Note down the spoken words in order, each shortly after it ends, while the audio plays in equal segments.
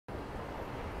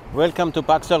Welcome to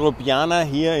Pax Europiana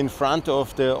here in front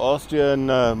of the Austrian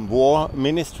War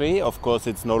Ministry. Of course,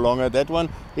 it's no longer that one.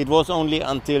 It was only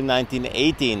until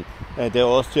 1918 the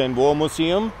Austrian War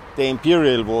Museum, the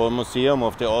Imperial War Museum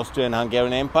of the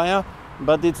Austrian-Hungarian Empire.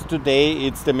 But today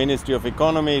it's the Ministry of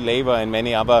Economy, Labor and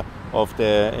many other of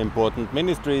the important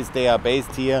ministries. They are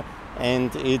based here,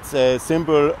 and it's a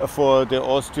symbol for the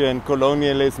Austrian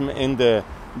colonialism in the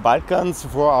Balkans,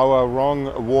 for our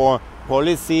wrong war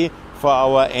policy, for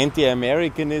our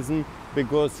anti-Americanism,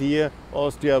 because here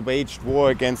Austria waged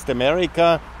war against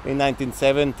America. In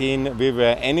 1917 we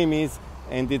were enemies,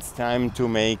 and it's time to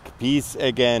make peace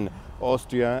again.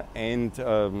 Austria and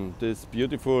this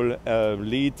beautiful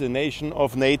lead nation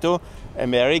of NATO,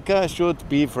 America, should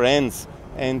be friends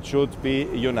and should be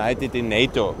united in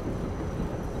NATO.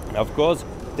 Of course,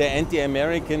 the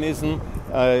anti-Americanism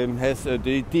has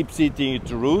the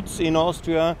deep-seated roots in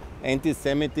Austria.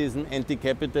 Anti-Semitism,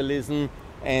 anti-capitalism,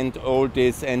 and all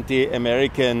this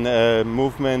anti-American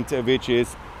movement which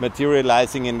is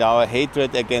materializing in our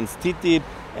hatred against TTIP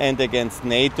and against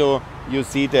NATO. You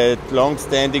see that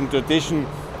long-standing tradition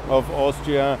of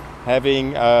Austria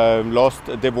having lost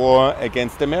the war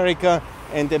against America,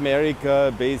 and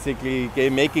America basically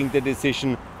making the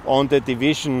decision on the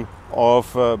division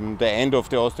of the end of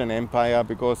the Austrian Empire,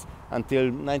 because until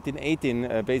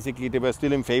 1918 basically they were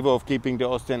still in favor of keeping the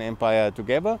Austrian Empire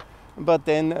together, but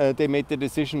then they made the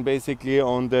decision basically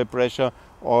on the pressure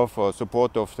of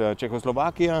support of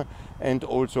Czechoslovakia and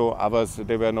also others.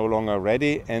 They were no longer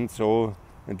ready, and so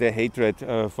the hatred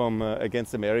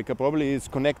against America probably is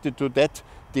connected to that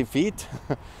defeat.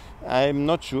 I'm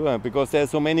not sure, because there are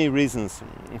so many reasons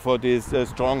for this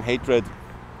strong hatred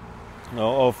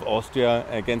of Austria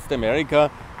against America.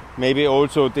 Maybe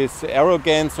also this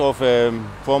arrogance of a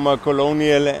former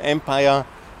colonial empire,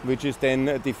 which is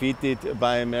then defeated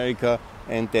by America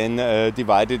and then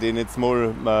divided in its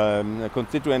small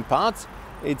constituent parts.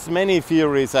 It's many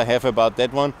theories I have about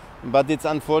that one, but it's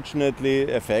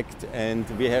unfortunately a fact, and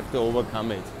we have to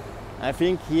overcome it. I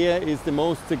think here is the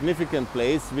most significant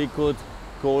place we could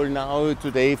call now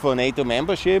today for NATO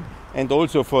membership, and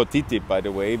also for TTIP, by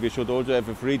the way. We should also have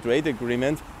a free trade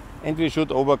agreement, and we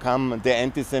should overcome the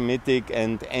anti-Semitic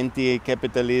and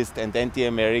anti-capitalist and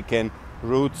anti-American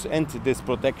roots and this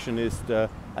protectionist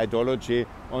ideology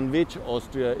on which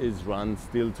Austria is run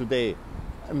still today.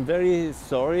 I'm very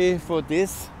sorry for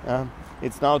this.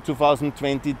 It's now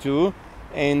 2022,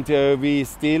 and we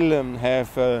still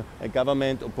have a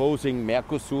government opposing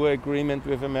Mercosur agreement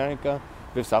with America,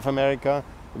 with South America,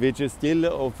 which is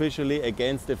still officially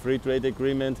against the free trade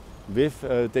agreement with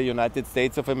the United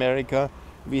States of America.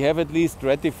 We have at least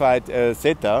ratified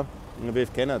CETA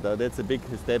with Canada. That's a big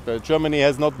step. Germany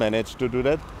has not managed to do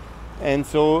that. And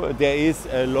so there is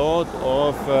a lot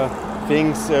of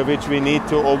things which we need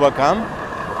to overcome.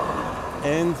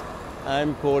 And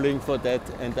I'm calling for that,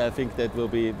 and I think that will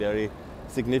be very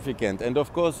significant. And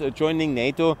of course, joining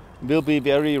NATO will be a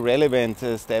very relevant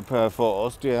step for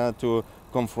Austria to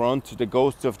confront the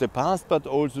ghosts of the past, but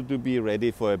also to be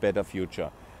ready for a better future.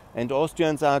 And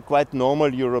Austrians are quite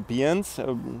normal Europeans.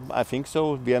 I think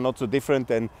so. We are not so different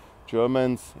than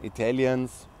Germans,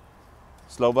 Italians,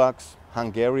 Slovaks,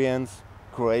 Hungarians,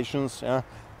 Croatians.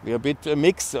 We are a bit a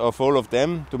mix of all of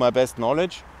them, to my best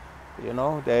knowledge. You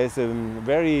know, there is a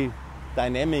very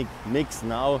dynamic mix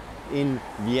now in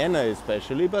Vienna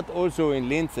especially, but also in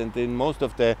Linz and in most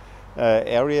of the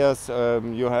areas.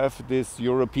 You have this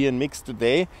European mix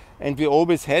today, and we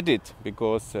always had it,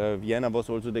 because Vienna was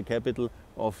also the capital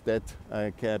of that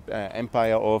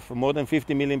empire of more than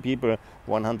 50 million people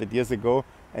 100 years ago,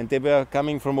 and they were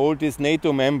coming from all these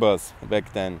NATO members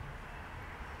back then,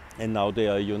 and now they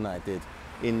are united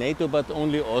in NATO, but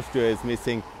only Austria is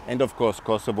missing, and of course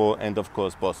Kosovo, and of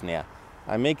course Bosnia.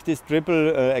 I make this triple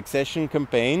accession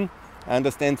campaign. I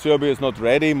understand Serbia is not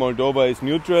ready, Moldova is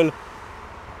neutral.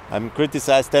 I've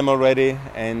criticized them already,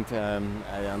 and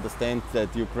I understand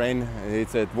that Ukraine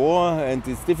is at war and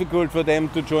it's difficult for them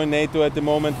to join NATO at the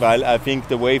moment, while I think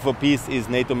the way for peace is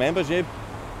NATO membership,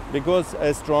 because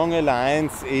a strong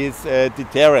alliance is a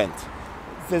deterrent.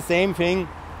 It's the same thing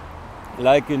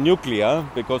like nuclear,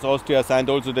 because Austria signed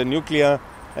also the nuclear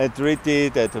treaty,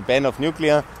 that ban of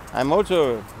nuclear. I'm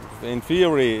also, in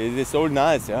theory, it is all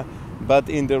nice, yeah? But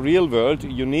in the real world,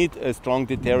 you need a strong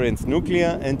deterrence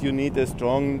nuclear, and you need a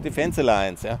strong defense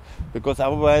alliance, yeah? Because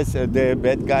otherwise the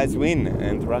bad guys win,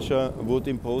 and Russia would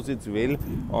impose its will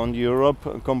on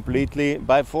Europe completely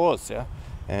by force. Yeah?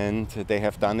 And they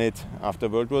have done it after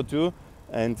World War II,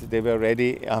 and they were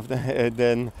ready after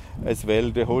then as well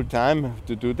the whole time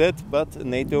to do that. But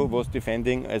NATO was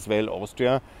defending as well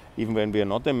Austria, even when we are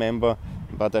not a member.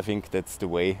 But I think that's the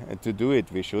way to do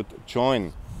it. We should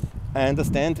join. I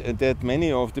understand that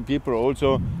many of the people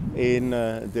also in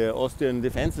the Austrian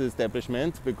defense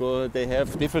establishment, because they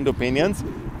have different opinions,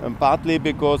 partly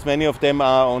because many of them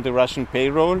are on the Russian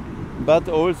payroll, but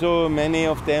also many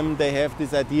of them, they have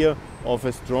this idea of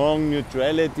a strong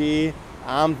neutrality,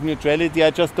 armed neutrality.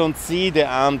 I just don't see the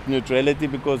armed neutrality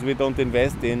because we don't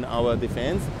invest in our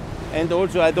defense. And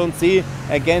also I don't see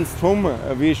against whom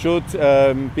we should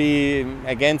be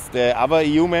against the other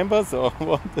EU members or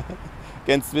what,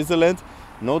 against Switzerland.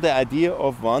 No, the idea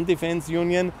of one defense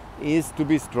union is to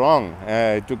be strong,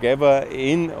 together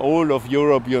in all of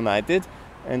Europe united.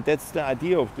 And that's the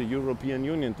idea of the European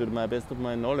Union, to the best of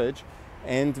my knowledge.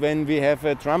 And when we have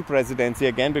a Trump presidency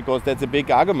again, because that's a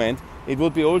big argument, it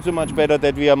would be also much better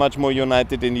that we are much more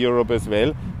united in Europe as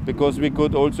well, because we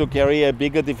could also carry a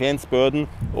bigger defense burden,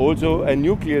 also a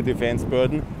nuclear defense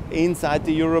burden inside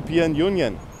the European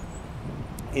Union,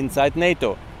 inside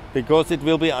NATO, because it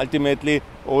will be ultimately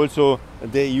also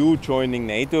the EU joining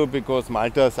NATO, because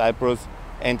Malta, Cyprus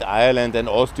and Ireland and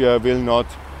Austria will not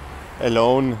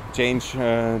alone change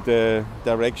the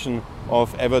direction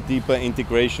of ever deeper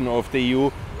integration of the EU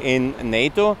in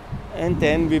NATO, and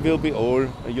then we will be all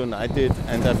united,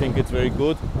 and I think it's very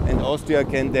good. And Austria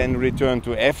can then return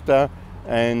to EFTA,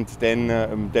 and then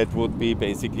that would be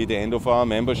basically the end of our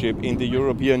membership in the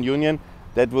European Union.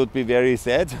 That would be very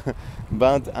sad,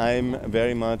 but I'm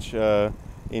very much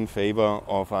in favor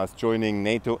of us joining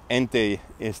NATO and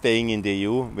staying in the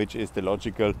EU, which is the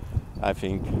logical, I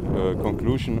think,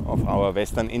 conclusion of our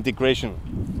Western integration.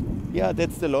 Yeah,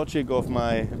 that's the logic of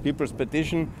my people's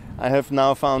petition. I have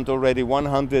now found already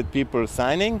 100 people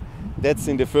signing. That's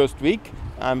in the first week.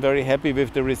 I'm very happy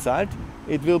with the result.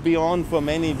 It will be on for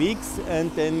many weeks, and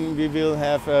then we will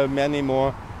have many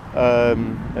more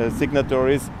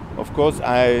signatories. Of course,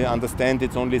 I understand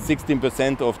it's only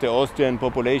 16% of the Austrian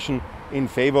population in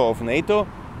favor of NATO,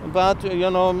 but you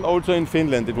know, also in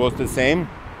Finland it was the same.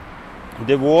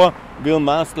 The war will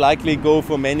most likely go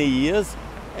for many years,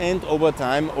 and over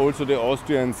time also the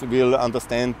Austrians will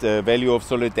understand the value of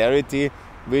solidarity,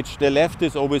 which the left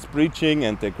is always preaching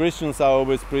and the Christians are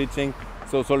always preaching.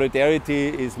 So solidarity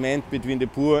is meant between the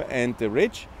poor and the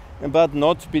rich, but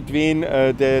not between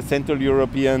the Central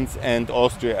Europeans and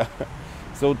Austria.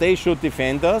 So they should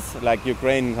defend us, like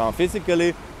Ukraine now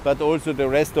physically, but also the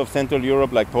rest of Central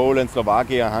Europe, like Poland,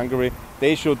 Slovakia, Hungary.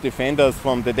 They should defend us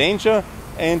from the danger,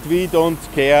 and we don't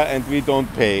care and we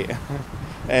don't pay.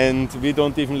 And we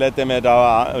don't even let them at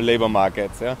our labor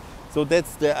markets. Yeah? So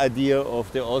that's the idea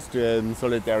of the Austrian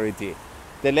solidarity.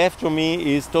 The left for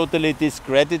me is totally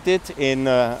discredited in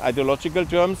ideological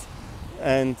terms,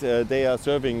 and they are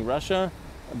serving Russia,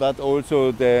 but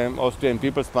also the Austrian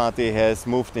People's Party has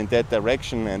moved in that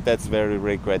direction, and that's very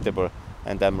regrettable,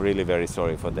 and I'm really very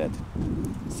sorry for that.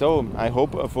 So I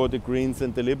hope for the Greens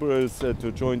and the Liberals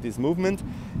to join this movement,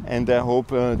 and I hope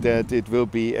that it will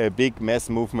be a big mass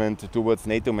movement towards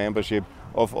NATO membership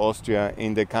of Austria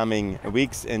in the coming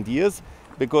weeks and years,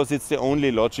 because it's the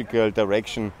only logical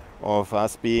direction of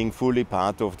us being fully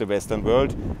part of the Western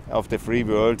world, of the free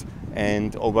world,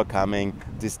 and overcoming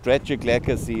this tragic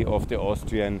legacy of the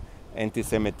Austrian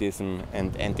anti-Semitism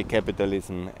and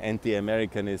anti-capitalism,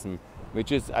 anti-Americanism,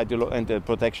 which is and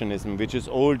protectionism, which is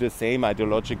all the same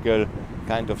ideological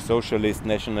kind of socialist,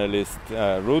 nationalist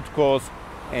root cause,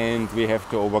 and we have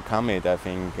to overcome it, I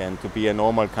think, and to be a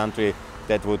normal country,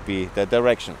 that would be the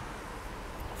direction.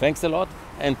 Thanks a lot,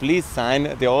 and please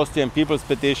sign the Austrian People's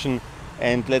Petition,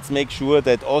 and let's make sure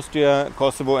that Austria,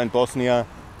 Kosovo and Bosnia,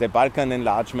 the Balkan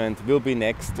enlargement, will be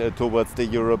next towards the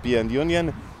European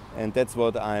Union, and that's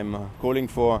what I'm calling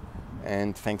for,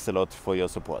 and thanks a lot for your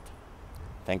support.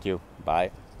 Thank you.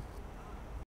 Bye.